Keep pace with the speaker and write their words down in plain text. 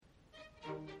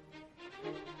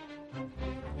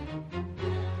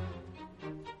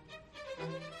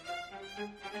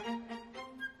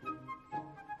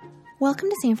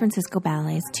Welcome to San Francisco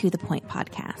Ballet's To The Point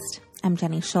podcast. I'm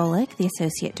Jenny Scholich, the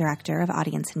Associate Director of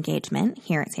Audience Engagement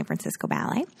here at San Francisco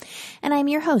Ballet, and I'm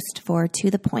your host for To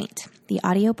The Point, the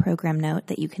audio program note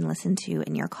that you can listen to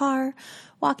in your car,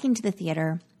 walking to the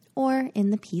theater, or in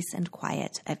the peace and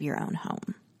quiet of your own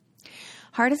home.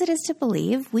 Hard as it is to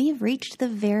believe, we've reached the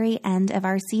very end of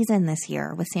our season this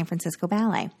year with San Francisco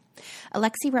Ballet.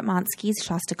 Alexei Ratmansky's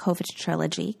Shostakovich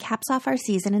trilogy caps off our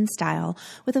season in style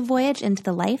with a voyage into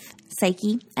the life,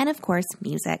 psyche, and of course,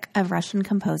 music of Russian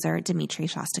composer Dmitri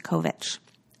Shostakovich.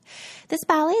 This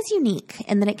ballet is unique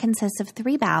in that it consists of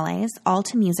 3 ballets, all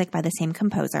to music by the same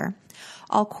composer,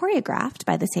 all choreographed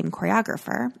by the same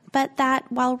choreographer, but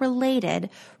that, while related,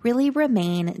 really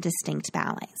remain distinct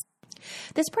ballets.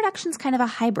 This production's kind of a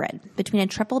hybrid between a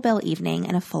triple bill evening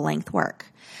and a full-length work.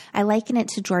 I liken it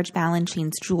to George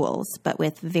Balanchine's Jewels, but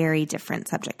with very different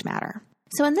subject matter.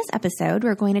 So in this episode,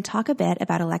 we're going to talk a bit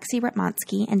about Alexei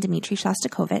Ratmansky and Dmitri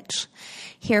Shostakovich,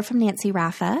 hear from Nancy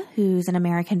Raffa, who's an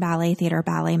American Ballet Theater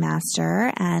ballet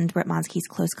master and Ratmansky's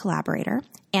close collaborator,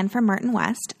 and from Martin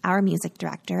West, our music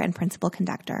director and principal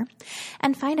conductor,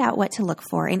 and find out what to look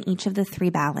for in each of the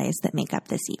 3 ballets that make up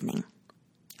this evening.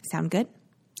 Sound good?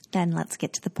 Then let's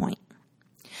get to the point.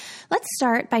 Let's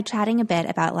start by chatting a bit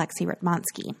about Alexei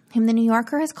Ratmansky, whom the New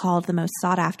Yorker has called the most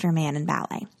sought-after man in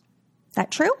ballet.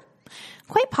 That true?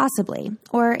 Quite possibly,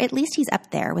 or at least he's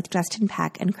up there with Justin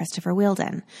Peck and Christopher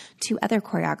Wheeldon, 2 other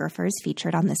choreographers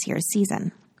featured on this year's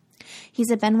season.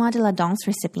 He's a Benoit de la Danse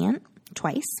recipient,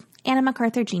 twice, and a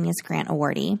MacArthur Genius Grant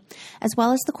awardee, as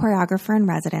well as the choreographer in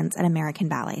residence at American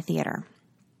Ballet Theater.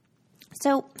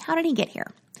 So, how did he get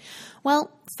here?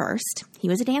 Well, first, he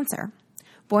was a dancer.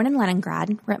 Born in Leningrad,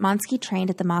 Ratmansky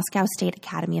trained at the Moscow State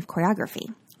Academy of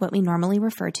Choreography, what we normally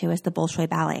refer to as the Bolshoi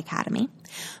Ballet Academy,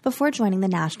 before joining the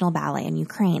National Ballet in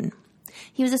Ukraine.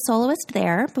 He was a soloist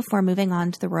there before moving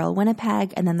on to the Royal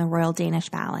Winnipeg and then the Royal Danish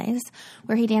Ballets,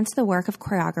 where he danced the work of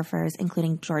choreographers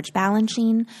including George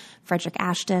Balanchine, Frederick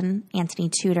Ashton, Anthony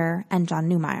Tudor, and John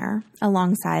Neumeier,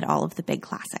 alongside all of the big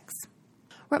classics.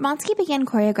 Ratmansky began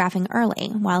choreographing early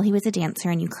while he was a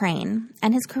dancer in Ukraine,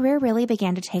 and his career really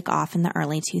began to take off in the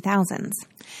early 2000s.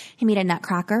 He made a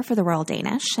Nutcracker for the Royal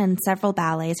Danish and several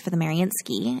ballets for the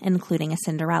Mariinsky, including a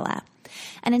Cinderella.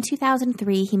 And in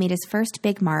 2003, he made his first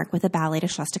big mark with a ballet to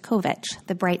Shostakovich,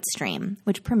 The Bright Stream,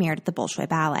 which premiered at the Bolshoi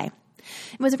Ballet.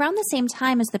 It was around the same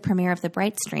time as the premiere of The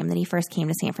Bright Stream that he first came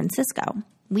to San Francisco.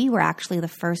 We were actually the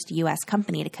first U.S.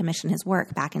 company to commission his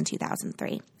work back in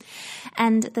 2003.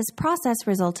 And this process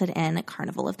resulted in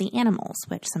Carnival of the Animals,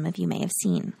 which some of you may have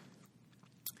seen.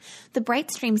 The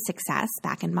Bright Stream's success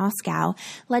back in Moscow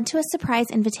led to a surprise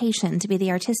invitation to be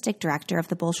the artistic director of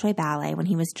the Bolshoi Ballet when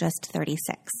he was just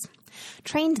 36.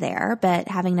 Trained there, but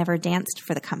having never danced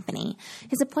for the company,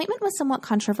 his appointment was somewhat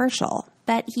controversial,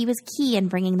 but he was key in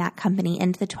bringing that company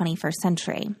into the 21st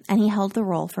century, and he held the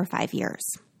role for 5 years.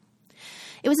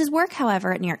 It was his work,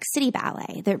 however, at New York City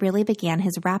Ballet that really began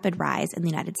his rapid rise in the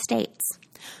United States.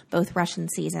 Both Russian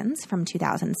Seasons from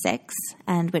 2006,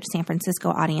 and which San Francisco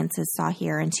audiences saw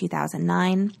here in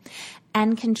 2009,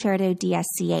 and Concerto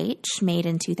DSCH, made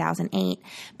in 2008,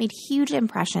 made huge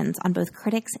impressions on both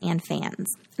critics and fans,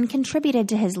 and contributed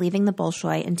to his leaving the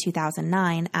Bolshoi in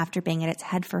 2009 after being at its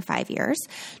head for 5 years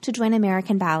to join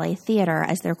American Ballet Theater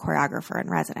as their choreographer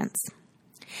in residence.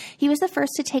 He was the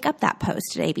first to take up that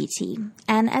post at ABT,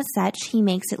 and as such, he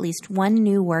makes at least 1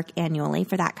 new work annually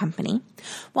for that company,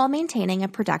 while maintaining a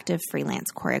productive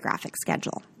freelance choreographic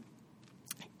schedule.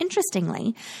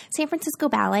 Interestingly, San Francisco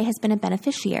Ballet has been a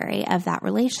beneficiary of that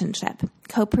relationship,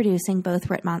 co-producing both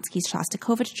Ratmansky's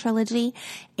Shostakovich trilogy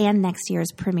and next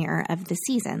year's premiere of The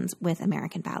Seasons with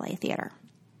American Ballet Theater.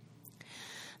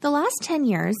 The last 10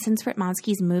 years since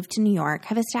Ratmansky's move to New York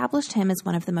have established him as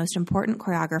one of the most important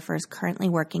choreographers currently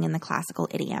working in the classical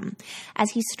idiom, as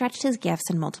he's stretched his gifts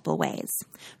in multiple ways,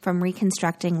 from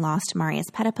reconstructing lost Marius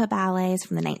Petipa ballets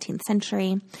from the 19th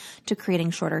century, to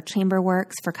creating shorter chamber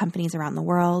works for companies around the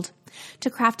world, to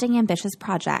crafting ambitious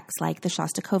projects like the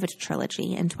Shostakovich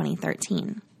trilogy in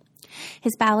 2013.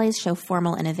 His ballets show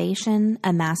formal innovation,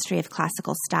 a mastery of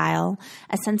classical style,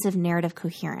 a sense of narrative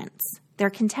coherence. They're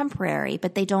contemporary,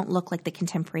 but they don't look like the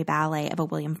contemporary ballet of a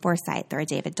William Forsythe or a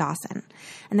David Dawson.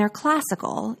 And they're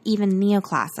classical, even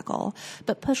neoclassical,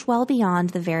 but push well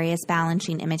beyond the various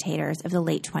Balanchine imitators of the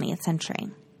late 20th century.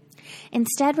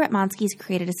 Instead, Ratmansky's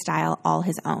created a style all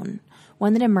his own,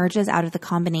 one that emerges out of the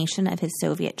combination of his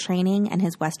Soviet training and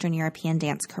his Western European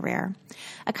dance career,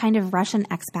 a kind of Russian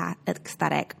expat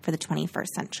aesthetic for the 21st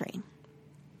century.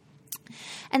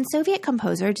 And Soviet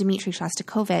composer Dmitri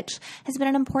Shostakovich has been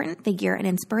an important figure and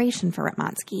inspiration for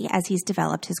Ratmansky as he's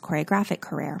developed his choreographic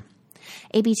career.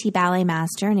 ABT ballet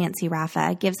master Nancy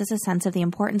Raffa gives us a sense of the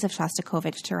importance of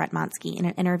Shostakovich to Ratmansky in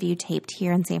an interview taped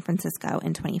here in San Francisco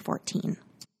in 2014.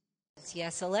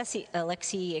 Yes,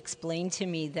 Alexei explained to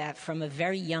me that from a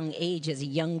very young age, as a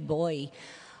young boy,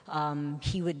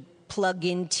 he would plug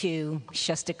into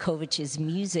Shostakovich's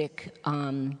music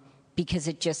because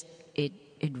it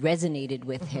resonated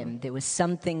with him. There was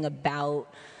something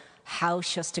about how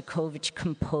Shostakovich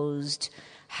composed,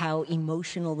 how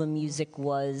emotional the music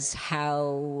was,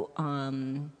 how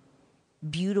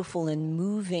beautiful and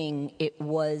moving it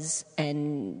was,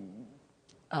 and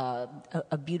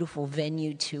a beautiful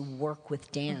venue to work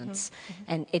with dance.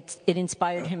 And it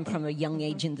inspired him from a young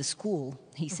age in the school.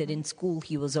 He said in school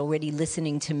he was already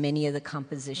listening to many of the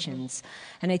compositions.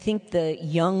 And I think the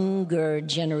younger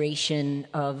generation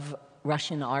of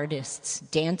Russian artists,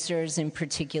 dancers in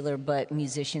particular, but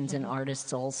musicians and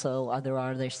artists also, other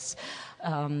artists,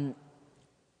 have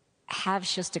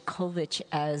Shostakovich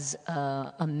as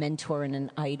a mentor and an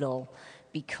idol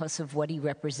because of what he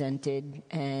represented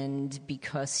and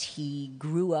because he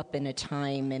grew up in a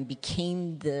time and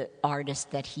became the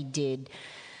artist that he did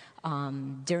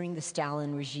during the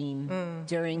Stalin regime,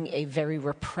 during a very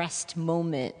repressed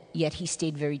moment, yet he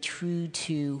stayed very true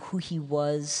to who he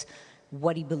was,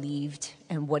 what he believed,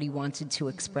 and what he wanted to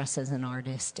express as an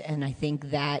artist. And I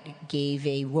think that gave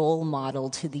a role model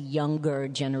to the younger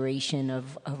generation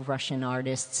of Russian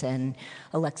artists, and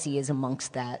Alexei is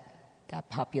amongst that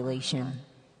population.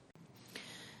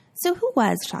 So who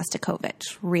was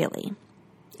Shostakovich, really?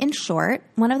 In short,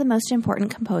 one of the most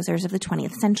important composers of the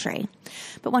 20th century,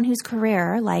 but one whose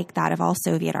career, like that of all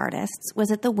Soviet artists, was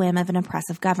at the whim of an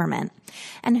oppressive government,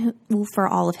 and who, for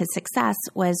all of his success,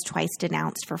 was twice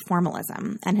denounced for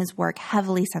formalism, and his work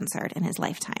heavily censored in his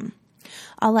lifetime.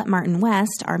 I'll let Martin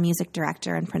West, our music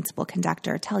director and principal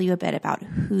conductor, tell you a bit about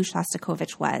who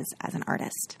Shostakovich was as an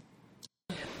artist.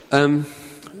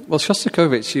 Well,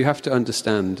 Shostakovich, you have to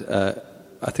understand,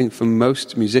 I think for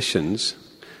most musicians,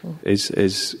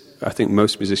 I think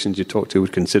most musicians you talk to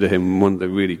would consider him one of the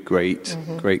really great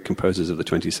composers of the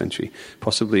 20th century,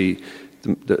 possibly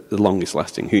the longest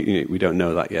lasting. We don't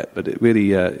know that yet, but it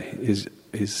really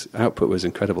his output was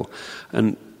incredible,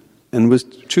 and was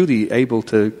truly able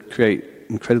to create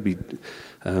incredibly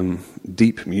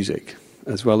deep music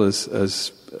as well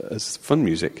as fun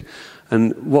music.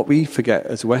 And what we forget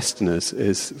as Westerners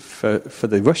is for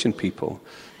the Russian people,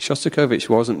 Shostakovich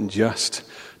wasn't just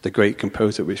the great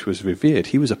composer which was revered.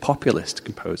 He was a populist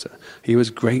composer. He was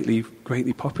greatly,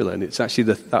 greatly popular, and it's actually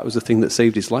that was the thing that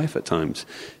saved his life at times,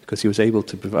 because he was able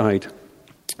to provide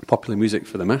popular music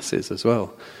for the masses as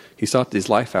well. He started his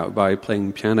life out by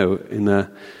playing piano in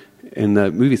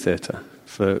the movie theatre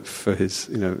for his,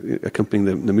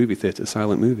 accompanying the movie theatre,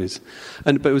 silent movies,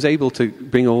 but was able to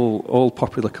bring all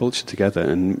popular culture together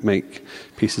and make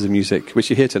pieces of music, which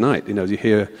you hear tonight. You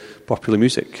hear popular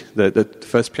music. The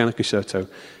first piano concerto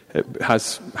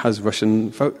has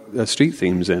Russian street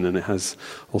themes in, and it has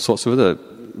all sorts of other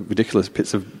ridiculous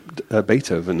bits of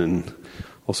Beethoven and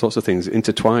all sorts of things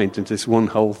intertwined into this one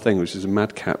whole thing, which is a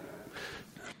madcap.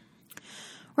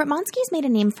 Ratmansky's made a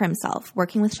name for himself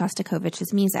working with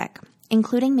Shostakovich's music,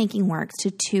 including making works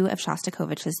to two of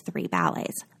Shostakovich's three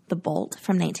ballets, The Bolt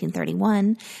from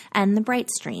 1931 and The Bright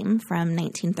Stream from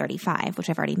 1935, which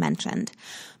I've already mentioned.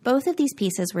 Both of these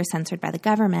pieces were censored by the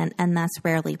government and thus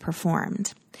rarely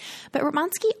performed. But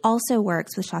Ratmansky also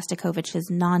works with Shostakovich's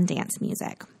non-dance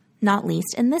music, not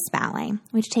least in this ballet,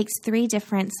 which takes three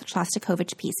different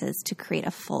Shostakovich pieces to create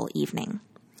a full evening.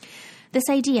 This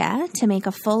idea to make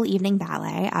a full evening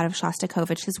ballet out of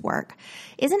Shostakovich's work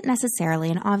isn't necessarily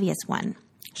an obvious one.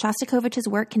 Shostakovich's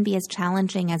work can be as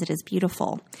challenging as it is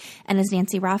beautiful, and as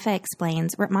Nancy Raffa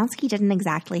explains, Ratmansky didn't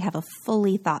exactly have a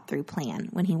fully thought-through plan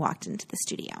when he walked into the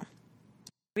studio.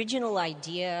 The original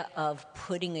idea of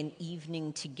putting an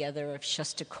evening together of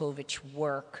Shostakovich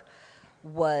work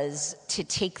was to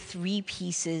take three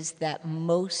pieces that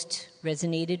most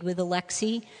resonated with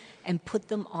Alexei and put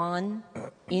them on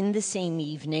in the same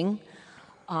evening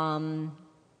in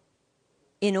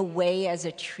a way as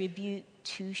a tribute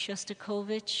to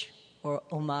Shostakovich, or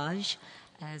homage,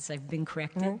 as I've been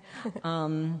corrected.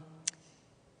 And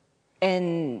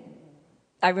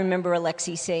I remember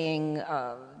Alexei saying,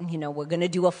 we're going to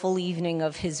do a full evening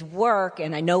of his work,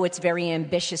 and I know it's very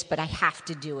ambitious, but I have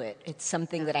to do it. It's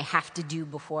something that I have to do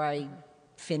before I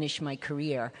finish my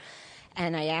career.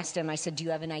 And I asked him, I said, do you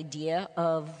have an idea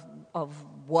of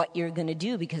what you're going to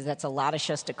do? Because that's a lot of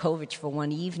Shostakovich for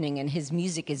one evening, and his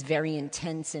music is very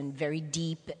intense and very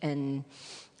deep and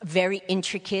very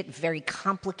intricate, very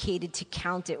complicated to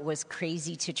count. It was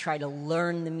crazy to try to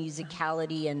learn the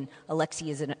musicality, and Alexei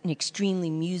is an extremely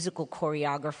musical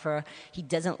choreographer. He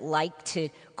doesn't like to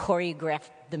choreograph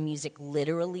the music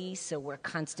literally, so we're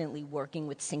constantly working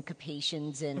with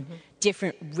syncopations and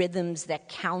different rhythms that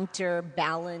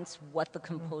counterbalance what the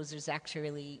composer's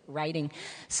actually writing.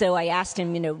 So I asked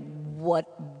him, what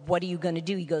are you going to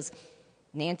do? He goes,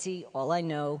 Nancy, all I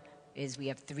know is we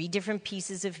have 3 different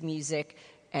pieces of music,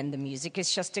 and the music is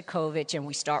Shostakovich, and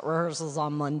we start rehearsals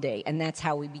on Monday. And that's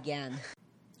how we began.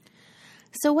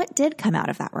 So what did come out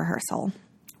of that rehearsal?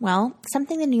 Well,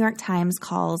 something the New York Times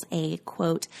calls a,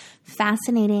 quote,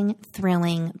 fascinating,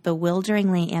 thrilling,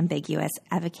 bewilderingly ambiguous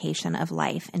evocation of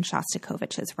life in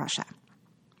Shostakovich's Russia.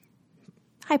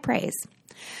 High praise.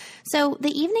 So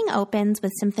the evening opens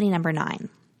with Symphony No. 9.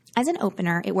 As an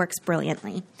opener, it works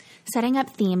brilliantly, setting up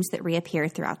themes that reappear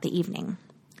throughout the evening.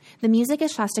 The music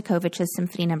is Shostakovich's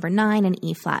Symphony No. 9 in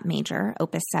E-flat major,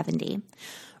 Opus 70.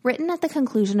 Written at the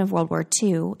conclusion of World War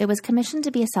II, it was commissioned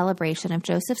to be a celebration of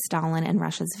Joseph Stalin and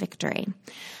Russia's victory.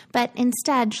 But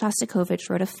instead, Shostakovich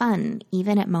wrote a fun,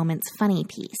 even at moments funny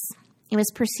piece. It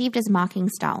was perceived as mocking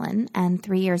Stalin, and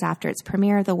 3 years after its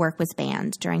premiere, the work was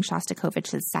banned during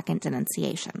Shostakovich's second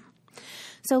denunciation.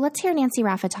 So let's hear Nancy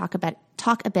Raffa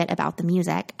talk a bit about the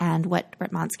music and what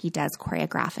Ratmansky does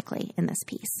choreographically in this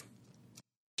piece.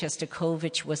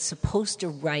 Shostakovich was supposed to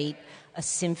write a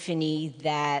symphony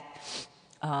that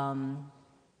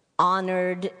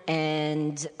honored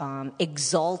and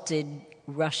exalted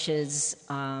Russia's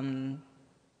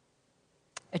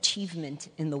achievement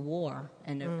in the war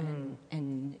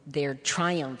and their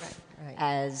triumph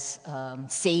as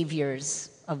saviors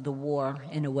of the war,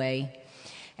 in a way.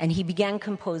 And he began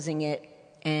composing it,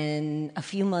 and a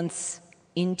few months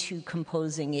into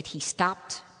composing it, he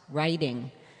stopped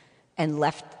writing and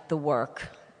left the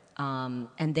work, and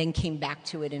then came back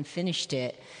to it and finished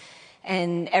it.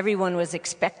 And everyone was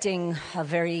expecting a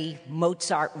very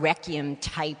Mozart Requiem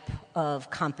type of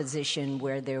composition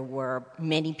where there were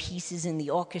many pieces in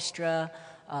the orchestra,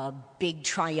 big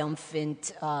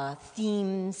triumphant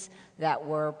themes that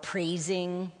were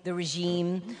praising the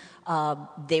regime.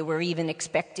 They were even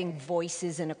expecting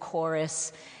voices in a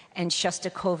chorus. And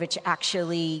Shostakovich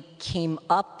actually came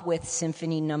up with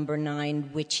Symphony No.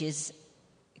 9, which is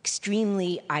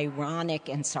extremely ironic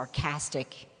and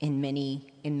sarcastic in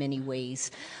many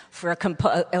ways.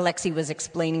 Alexei was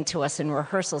explaining to us in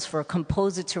rehearsals, for a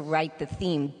composer to write the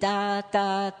theme da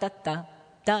da da da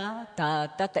da da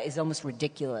da da is almost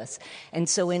ridiculous. And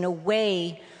so in a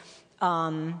way,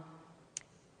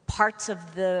 parts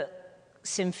of the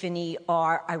symphony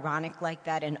are ironic like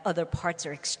that, and other parts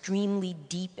are extremely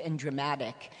deep and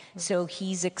dramatic. So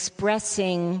he's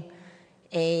expressing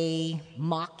a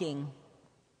mocking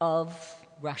of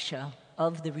Russia,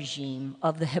 of the regime,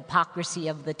 of the hypocrisy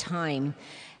of the time,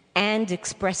 and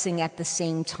expressing at the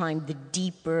same time the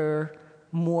deeper,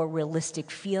 more realistic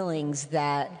feelings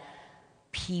that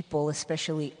people,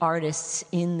 especially artists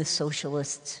in the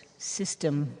socialist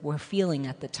system, were feeling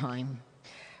at the time.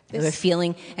 They were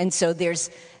feeling, and so there's,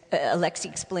 Alexei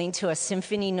explained to us,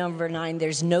 Symphony No. 9,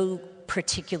 there's no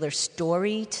particular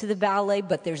story to the ballet,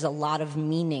 but there's a lot of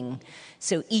meaning.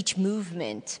 So each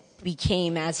movement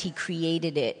became, as he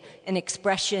created it, an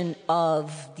expression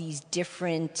of these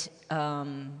different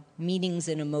meanings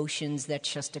and emotions that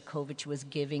Shostakovich was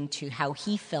giving to how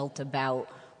he felt about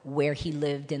where he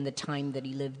lived and the time that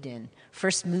he lived in.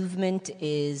 First movement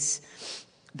is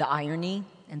the irony,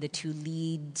 and the 2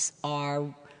 leads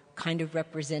are kind of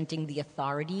representing the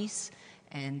authorities,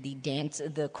 and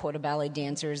the quarter ballet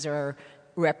dancers are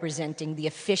representing the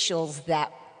officials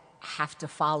that have to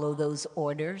follow those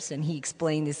orders. And he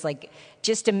explained this like,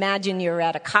 just imagine you're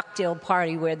at a cocktail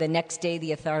party where the next day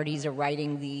the authorities are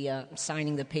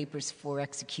signing the papers for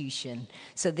execution.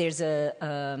 So there's a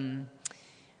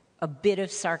bit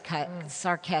of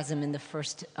sarcasm in the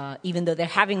first, even though they're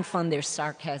having fun, there's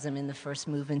sarcasm in the first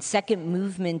movement. Second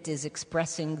movement is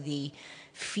expressing the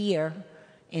fear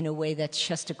in a way that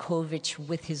Shostakovich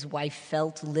with his wife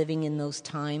felt living in those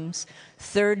times.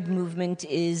 Third movement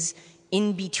is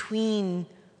in between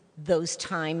those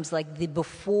times, like the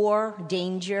before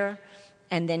danger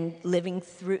and then living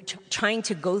through, trying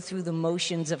to go through the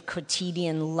motions of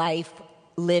quotidian life,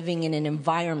 living in an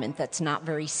environment that's not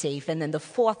very safe. And then the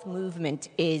fourth movement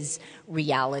is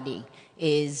reality,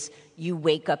 is you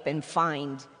wake up and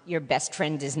find your best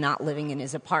friend is not living in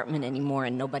his apartment anymore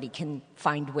and nobody can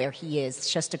find where he is.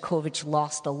 Shostakovich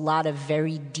lost a lot of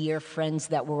very dear friends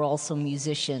that were also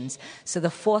musicians. So the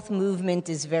fourth movement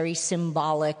is very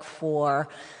symbolic for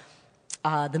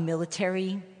the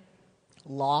military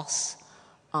loss,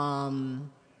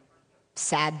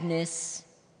 sadness,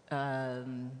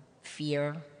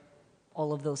 fear,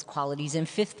 all of those qualities. And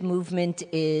fifth movement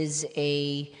is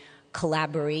a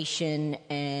collaboration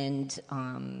and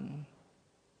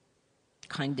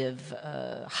kind of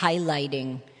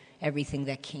highlighting everything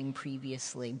that came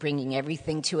previously, bringing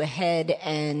everything to a head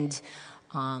and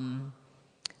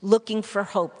looking for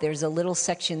hope. There's a little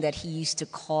section that he used to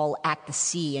call At the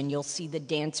Sea, and you'll see the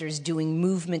dancers doing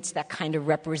movements that kind of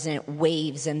represent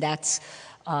waves, and that's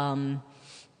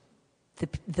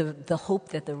the hope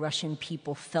that the Russian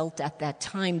people felt at that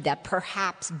time, that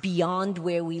perhaps beyond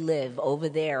where we live, over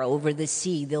there, over the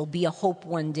sea, there'll be a hope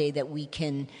one day that we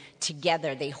can,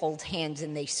 together, they hold hands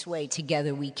and they sway,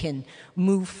 together we can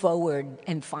move forward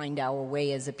and find our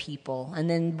way as a people. And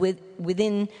then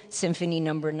within Symphony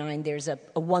Number 9, there's a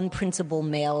one principal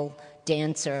male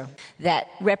dancer that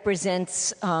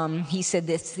represents, he said,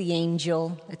 it's the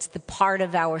angel, it's the part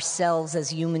of ourselves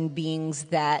as human beings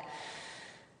that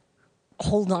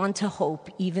hold on to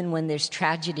hope even when there's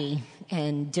tragedy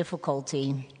and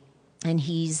difficulty. And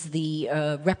he's the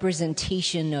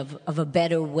representation of a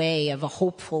better way, of a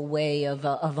hopeful way, of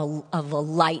a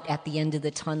light at the end of the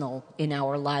tunnel in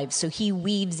our lives. So he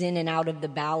weaves in and out of the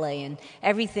ballet, and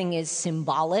everything is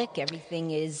symbolic, everything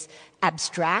is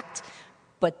abstract.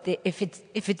 But if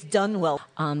it's done well,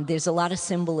 there's a lot of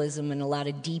symbolism and a lot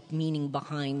of deep meaning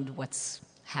behind what's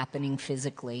happening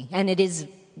physically. And it is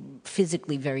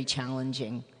physically very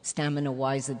challenging.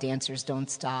 Stamina-wise, the dancers don't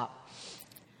stop.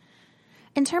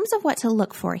 In terms of what to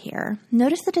look for here,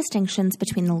 notice the distinctions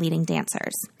between the leading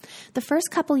dancers. The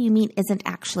first couple you meet isn't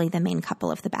actually the main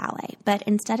couple of the ballet, but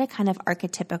instead a kind of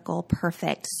archetypical,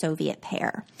 perfect Soviet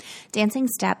pair, dancing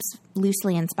steps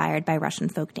loosely inspired by Russian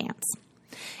folk dance.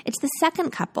 It's the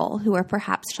second couple, who are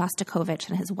perhaps Shostakovich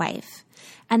and his wife,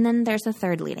 and then there's a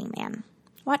third leading man.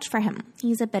 Watch for him.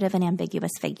 He's a bit of an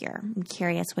ambiguous figure. I'm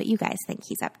curious what you guys think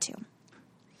he's up to.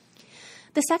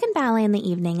 The second ballet in the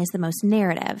evening is the most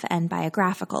narrative and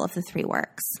biographical of the three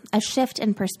works, a shift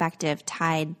in perspective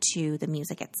tied to the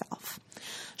music itself.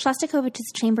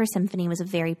 Shostakovich's Chamber Symphony was a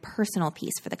very personal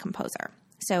piece for the composer.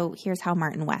 So here's how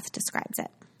Martin West describes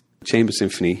it. Chamber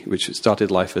Symphony, which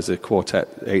started life as a quartet,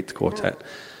 eighth quartet,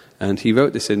 and he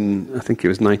wrote this in, I think it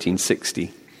was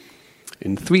 1960,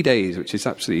 in 3 days, which is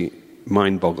absolutely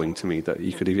mind-boggling to me that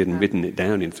you could have even written it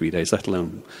down in 3 days, let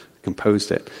alone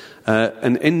composed it.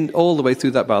 And in all the way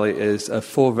through that ballet is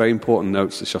 4 very important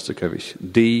notes to Shostakovich: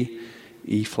 D,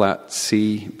 E flat,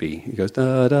 C, B. He goes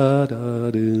da da da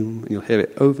doom, and you'll hear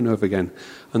it over and over again.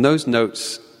 And those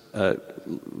notes,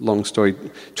 long story,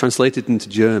 translated into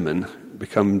German,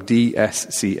 become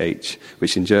D-S-C-H,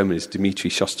 which in German is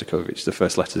Dmitri Shostakovich, the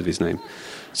first letters of his name.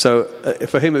 So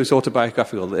for him it was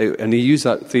autobiographical, and he used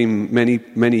that theme many,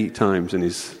 many times in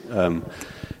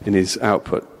his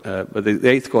output. But the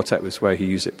eighth quartet was where he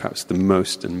used it perhaps the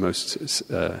most and most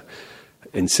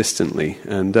insistently.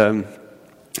 And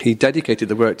he dedicated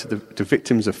the work to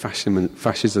victims of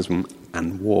fascism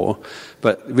and war.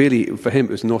 But really, for him,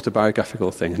 it was an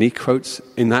autobiographical thing. And he quotes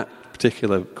in that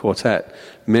particular quartet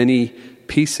many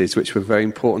pieces which were very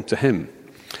important to him.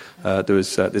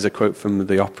 There's a quote from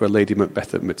the opera Lady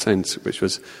Macbeth at Mezens, which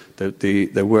was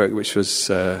the work which was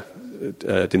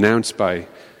denounced by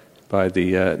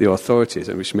the authorities,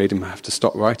 and which made him have to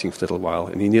stop writing for a little while,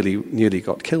 and he nearly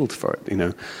got killed for it, you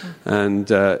know. And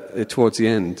towards the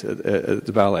end of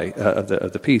the ballet of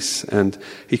the piece, and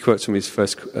he quotes from his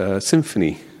first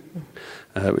symphony,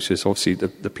 which is obviously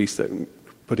the piece that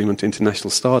put him into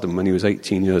international stardom when he was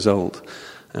 18 years old,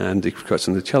 and he quotes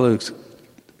from the cello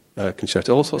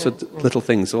concerto, all sorts of little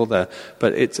things, all there.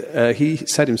 But he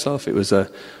said himself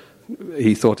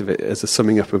he thought of it as a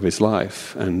summing up of his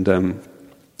life, and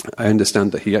I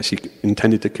understand that he actually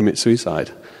intended to commit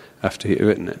suicide after he had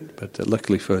written it, but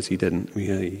luckily for us he didn't.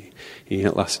 He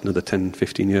lasted another 10,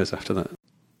 15 years after that.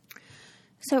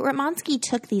 So Ratmansky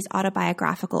took these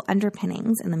autobiographical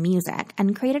underpinnings in the music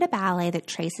and created a ballet that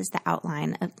traces the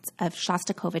outline of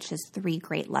Shostakovich's 3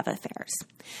 great love affairs.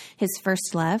 His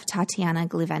first love, Tatiana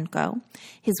Glivenko,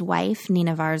 his wife,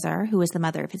 Nina Varzer, who was the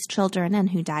mother of his children and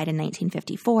who died in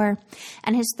 1954,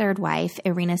 and his third wife,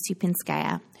 Irina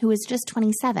Supinskaya, who was just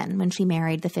 27 when she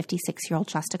married the 56-year-old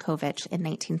Shostakovich in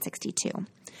 1962.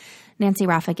 Nancy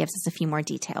Raffa gives us a few more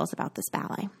details about this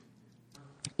ballet.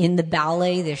 In the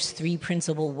ballet, there's 3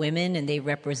 principal women, and they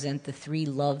represent the 3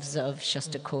 loves of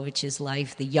Shostakovich's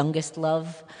life. The youngest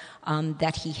love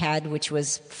that he had, which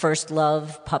was first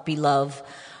love, puppy love,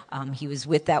 He was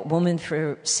with that woman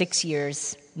for 6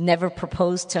 years, never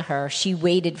proposed to her. She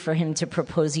waited for him to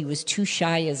propose. He was too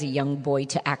shy as a young boy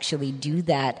to actually do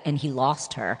that, and he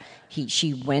lost her.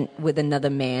 She went with another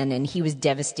man, and he was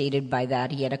devastated by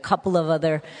that. He had a couple of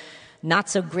other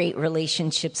not-so-great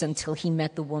relationships until he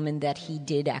met the woman that he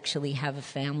did actually have a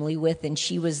family with, and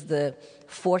she was the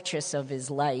fortress of his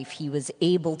life. He was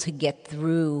able to get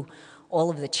through all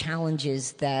of the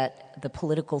challenges that the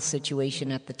political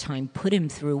situation at the time put him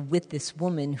through with this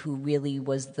woman who really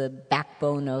was the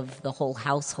backbone of the whole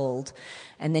household.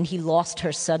 And then he lost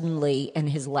her suddenly, and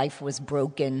his life was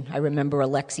broken. I remember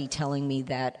Alexei telling me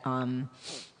that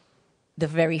the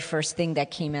very first thing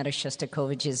that came out of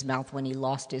Shostakovich's mouth when he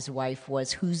lost his wife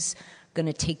was, who's going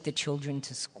to take the children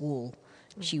to school?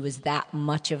 She was that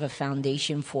much of a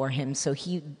foundation for him. So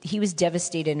he was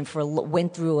devastated and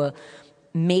went through a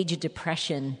major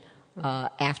depression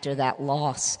after that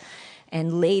loss.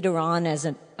 And later on, as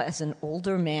an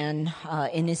older man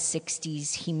in his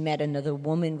 60s, he met another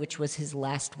woman, which was his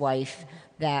last wife,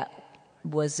 that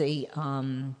was a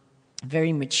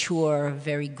very mature,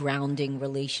 very grounding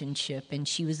relationship. And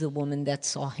she was the woman that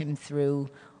saw him through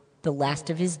the last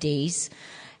of his days.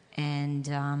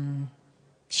 And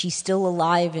she's still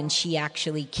alive, and she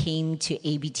actually came to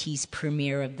ABT's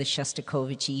premiere of the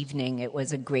Shostakovich Evening. It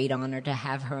was a great honor to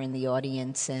have her in the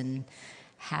audience and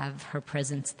have her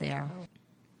presence there.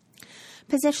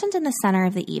 Positioned in the center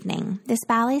of the evening, this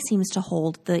ballet seems to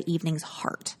hold the evening's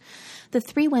heart. The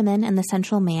three women and the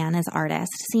central man as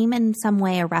artist seem in some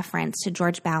way a reference to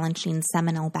George Balanchine's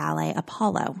seminal ballet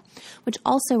Apollo, which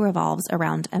also revolves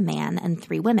around a man and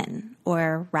three women,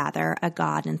 or rather a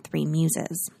god and three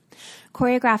muses.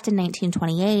 Choreographed in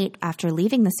 1928 after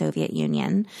leaving the Soviet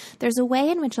Union, there's a way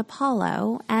in which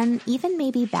Apollo, and even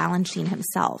maybe Balanchine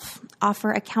himself,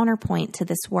 offer a counterpoint to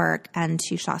this work and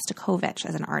to Shostakovich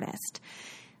as an artist.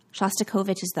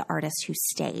 Shostakovich is the artist who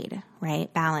stayed,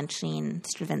 right? Balanchine,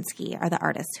 Stravinsky are the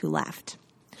artists who left.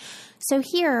 So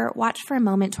here, watch for a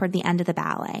moment toward the end of the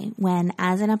ballet when,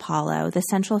 as in Apollo, the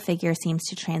central figure seems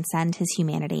to transcend his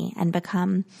humanity and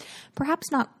become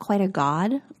perhaps not quite a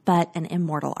god, but an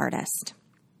immortal artist.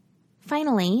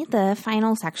 Finally, the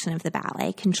final section of the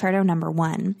ballet, Concerto No.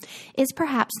 1, is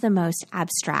perhaps the most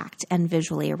abstract and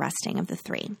visually arresting of the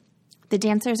three. The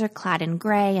dancers are clad in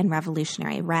gray and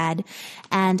revolutionary red,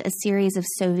 and a series of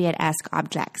Soviet-esque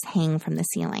objects hang from the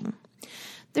ceiling.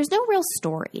 There's no real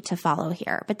story to follow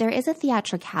here, but there is a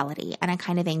theatricality and a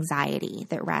kind of anxiety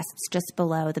that rests just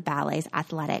below the ballet's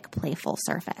athletic, playful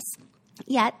surface.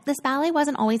 Yet, this ballet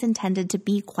wasn't always intended to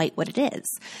be quite what it is.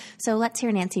 So let's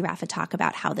hear Nancy Raffa talk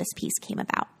about how this piece came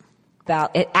about.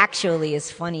 It actually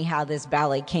is funny how this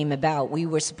ballet came about. We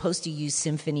were supposed to use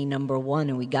Symphony No. 1,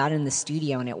 and we got in the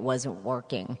studio, and it wasn't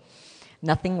working.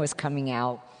 Nothing was coming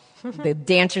out. The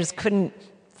dancers couldn't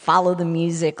follow the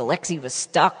music. Alexei was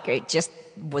stuck. It just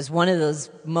was one of those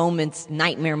moments,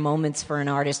 nightmare moments for an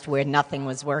artist where nothing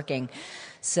was working.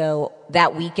 So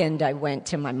that weekend I went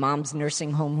to my mom's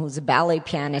nursing home, who's a ballet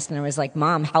pianist, and I was like,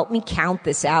 Mom, help me count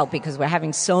this out because we're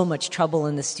having so much trouble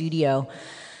in the studio.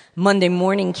 Monday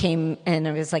morning came, and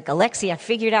I was like, Alexei, I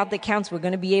figured out the counts. We're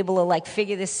going to be able to,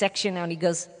 figure this section out. He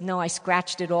goes, no, I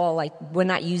scratched it all. We're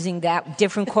not using that.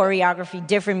 Different choreography,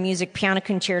 different music, Piano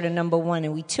Concerto No. 1.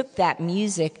 And we took that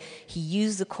music. He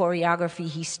used the choreography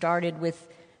he started with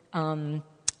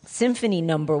Symphony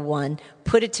No. 1,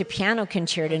 put it to Piano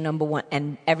Concerto No. 1,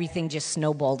 and everything just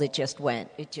snowballed. It just went.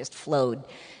 It just flowed.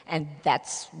 And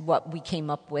that's what we came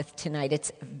up with tonight.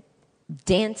 It's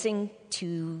dancing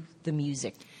to the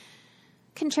music.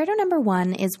 Concerto No.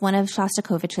 1 is one of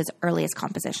Shostakovich's earliest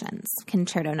compositions.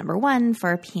 Concerto No. 1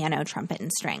 for piano, trumpet,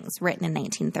 and strings, written in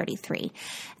 1933.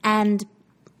 And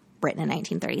written in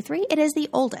 1933, it is the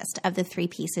oldest of the three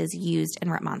pieces used in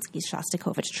Ratmansky's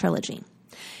Shostakovich trilogy.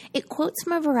 It quotes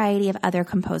from a variety of other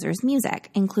composers' music,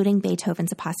 including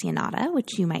Beethoven's Appassionata,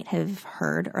 which you might have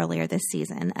heard earlier this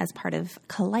season as part of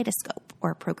Kaleidoscope,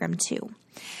 or Program 2.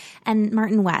 And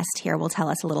Martin West here will tell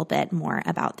us a little bit more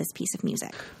about this piece of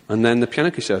music. And then the Piano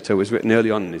Concerto was written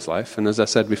early on in his life, and as I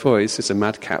said before, it's a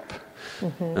madcap.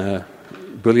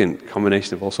 Brilliant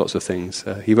combination of all sorts of things.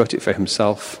 He wrote it for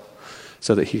himself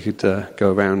so that he could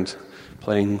go around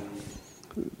playing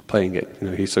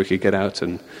it, so he could get out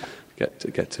and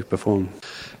get to perform.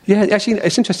 Yeah, actually,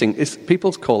 it's interesting. It's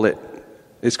called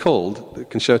the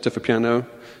Concerto for Piano,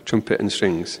 Trumpet and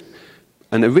Strings.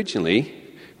 And originally,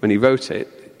 when he wrote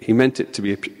it, he meant it to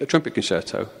be a trumpet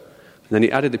concerto. And then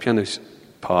he added the piano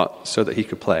part so that he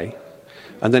could play.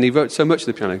 And then he wrote so much of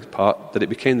the piano part that it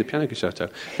became the piano concerto.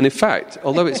 And in fact,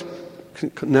 although it's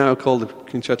now called the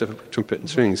Concerto for Trumpet and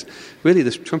Strings. Really,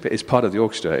 this trumpet is part of the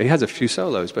orchestra. It has a few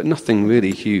solos, but nothing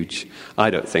really huge, I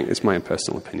don't think. It's my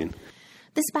personal opinion.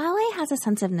 This ballet has a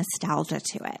sense of nostalgia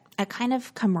to it, a kind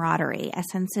of camaraderie, a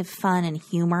sense of fun and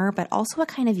humor, but also a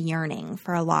kind of yearning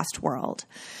for a lost world.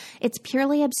 It's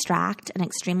purely abstract and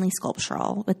extremely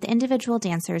sculptural, with the individual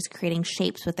dancers creating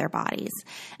shapes with their bodies,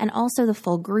 and also the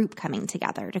full group coming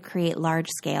together to create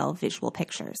large-scale visual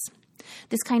pictures.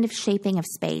 This kind of shaping of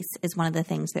space is one of the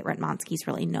things that Ratmansky's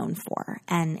really known for,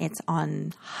 and it's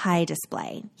on high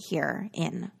display here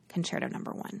in Concerto No.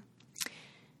 1.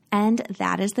 And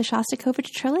that is the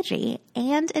Shostakovich trilogy,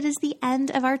 and it is the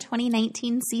end of our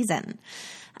 2019 season.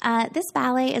 This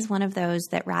ballet is one of those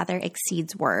that rather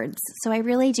exceeds words, so I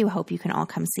really do hope you can all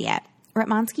come see it.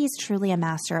 Ratmansky is truly a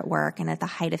master at work and at the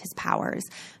height of his powers,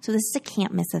 so this is a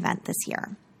can't-miss event this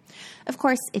year. Of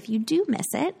course, if you do miss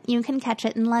it, you can catch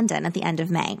it in London at the end of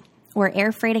May. We're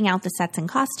air freighting out the sets and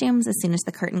costumes as soon as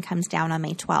the curtain comes down on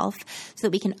May 12th, so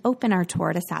that we can open our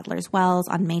tour to Sadler's Wells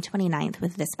on May 29th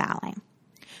with this ballet.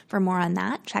 For more on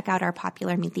that, check out our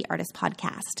popular Meet the Artist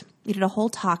podcast. We did a whole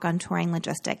talk on touring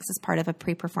logistics as part of a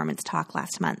pre-performance talk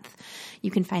last month.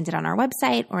 You can find it on our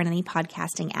website or in any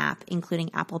podcasting app, including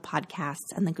Apple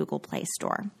Podcasts and the Google Play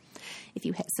Store. If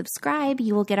you hit subscribe,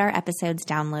 you will get our episodes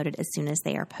downloaded as soon as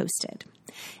they are posted.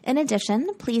 In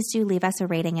addition, please do leave us a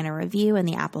rating and a review in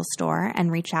the Apple Store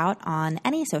and reach out on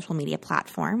any social media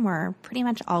platform. We're pretty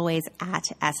much always at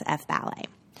SF Ballet.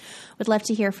 Would love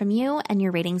to hear from you, and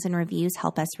your ratings and reviews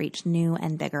help us reach new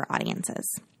and bigger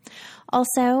audiences.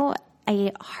 Also,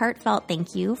 a heartfelt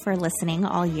thank you for listening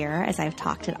all year as I've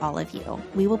talked to all of you.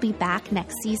 We will be back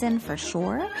next season for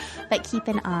sure, but keep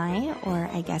an eye, or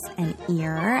I guess an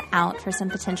ear, out for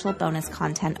some potential bonus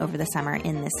content over the summer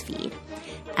in this feed.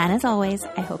 And as always,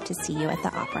 I hope to see you at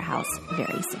the Opera House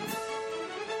very soon.